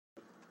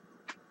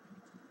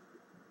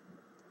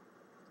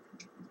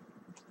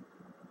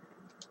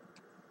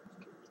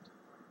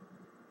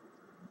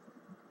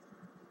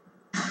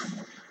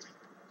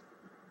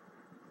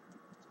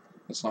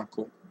That's not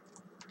cool.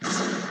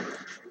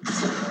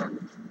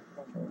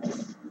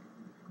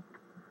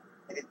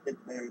 It's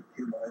very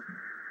too much.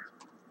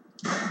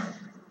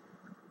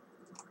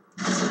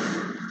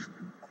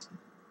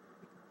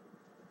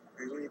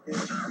 Are you really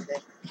doing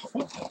it?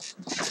 What the?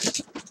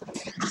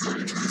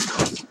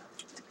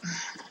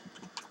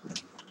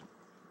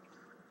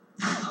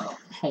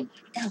 Oh my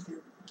god.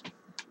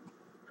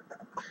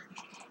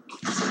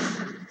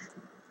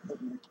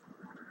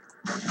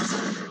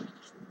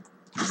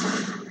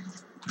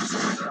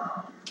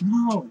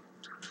 No.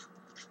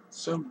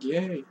 So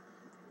gay.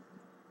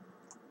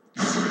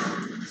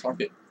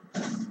 Fuck it.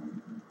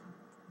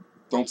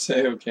 Don't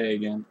say okay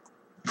again.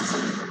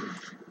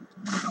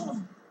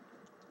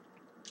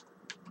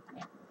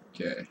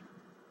 Okay.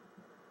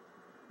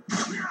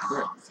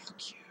 Great.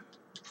 Fuck you.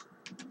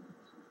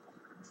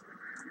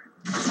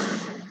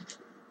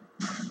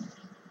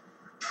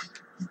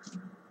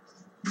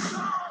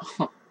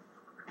 Huh.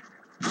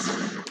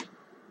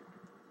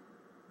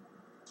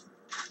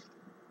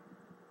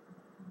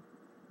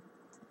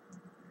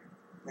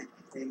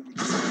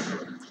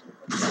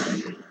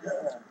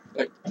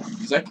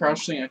 Does that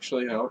crouch thing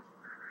actually help?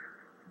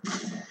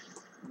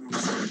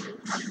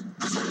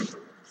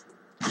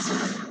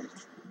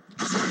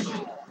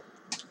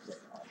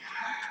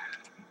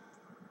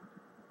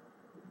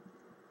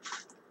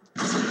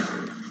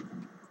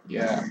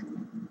 Yeah.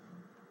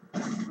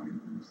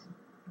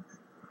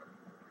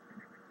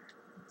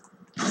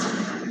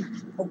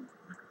 Oh,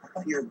 I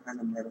thought you were kind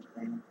of metal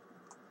thing.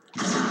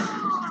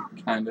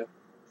 Kinda.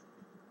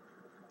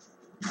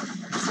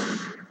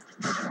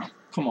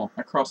 Come on,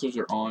 my crossers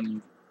are on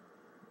you.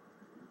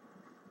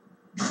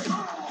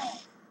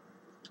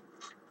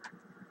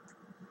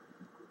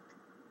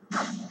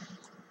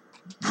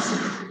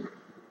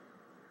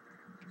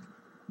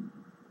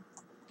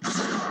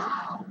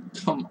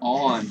 Come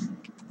on.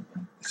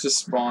 It's a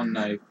spawn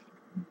knife.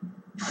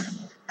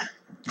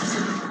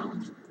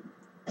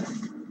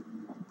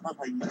 Not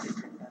how you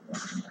think that.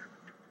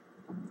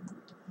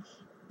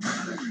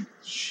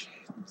 Shit.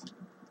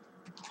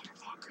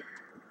 Motherfucker.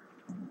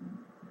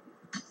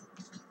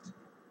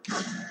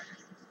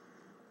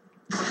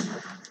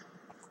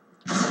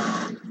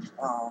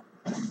 Oh.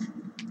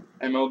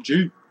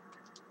 MLG.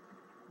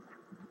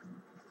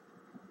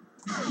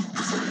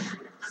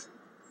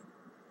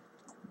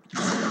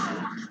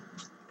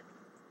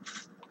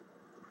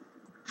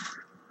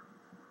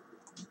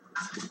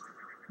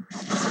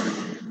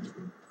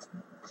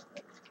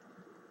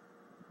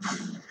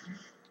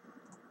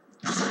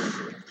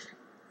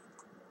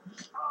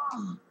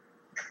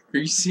 Are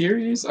you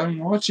serious? I'm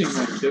watching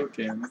my kill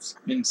cam. It's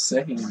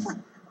insane.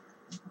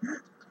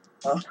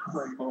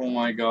 Oh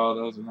my god,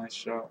 that was a nice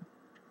shot.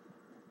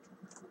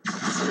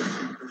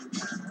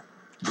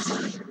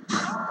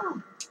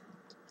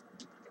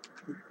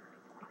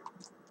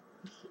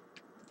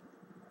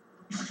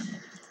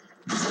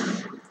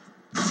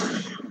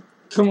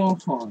 Come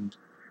on.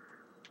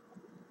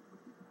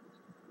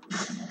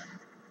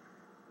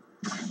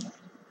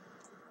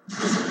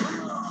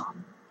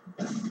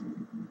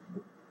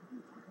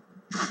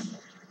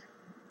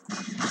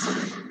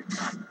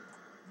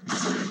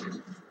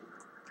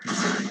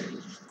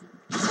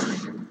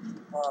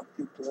 Oh,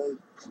 too close.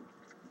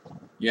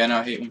 Yeah, no,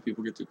 I hate when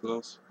people get too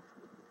close.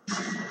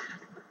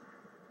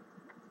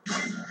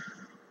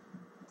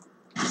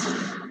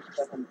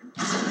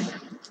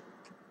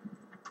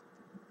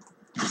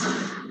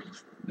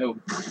 No.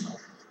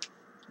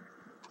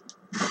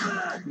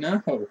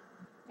 No.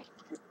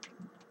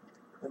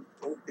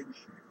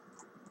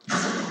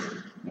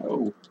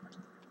 No.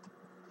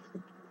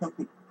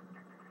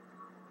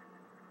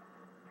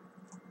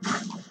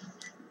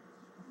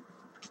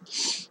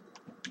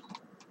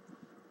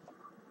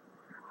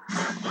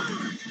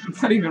 I'm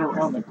not even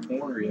around the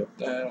corner yet. What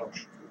the hell?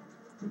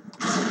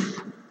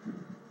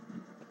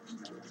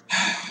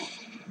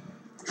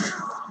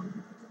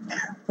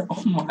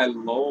 Oh my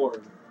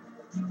lord.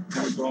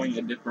 I'm going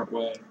a different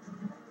way.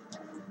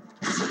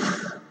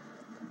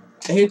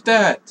 I hate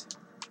that!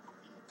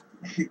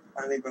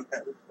 Finally broke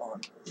that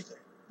spawn over there.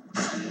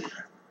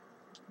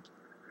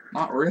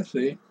 Not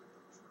really.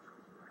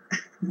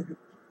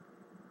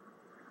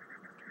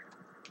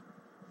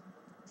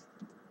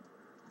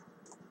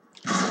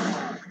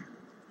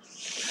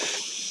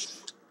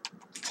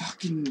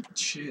 Fucking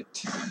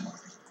shit.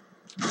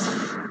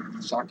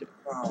 Sock it.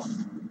 Oh.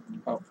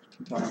 Oh,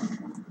 fucking time.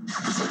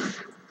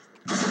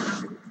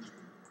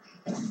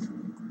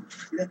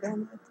 See that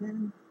down there,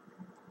 man?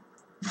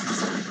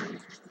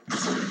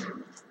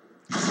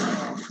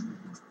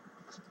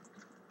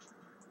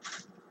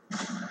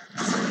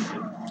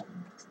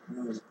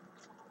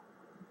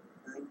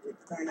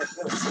 It's kind of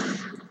good.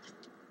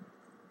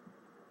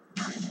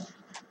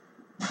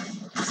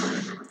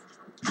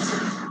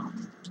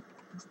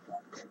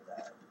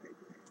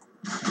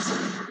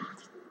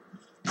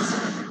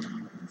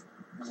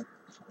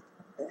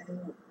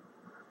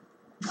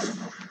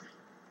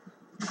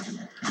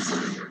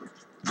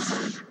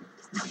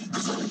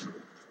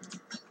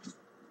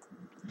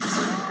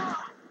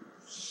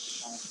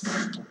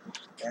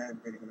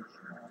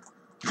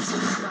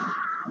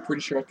 I'm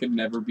pretty sure I could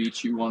never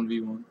beat you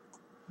 1v1.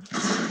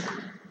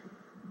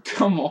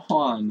 Come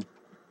on.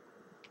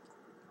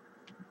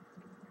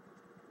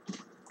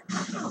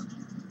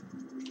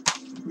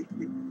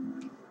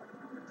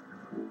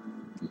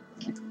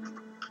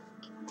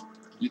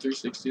 You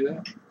 360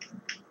 that?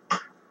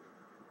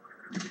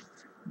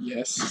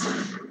 Yes.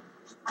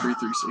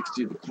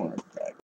 360 the corner.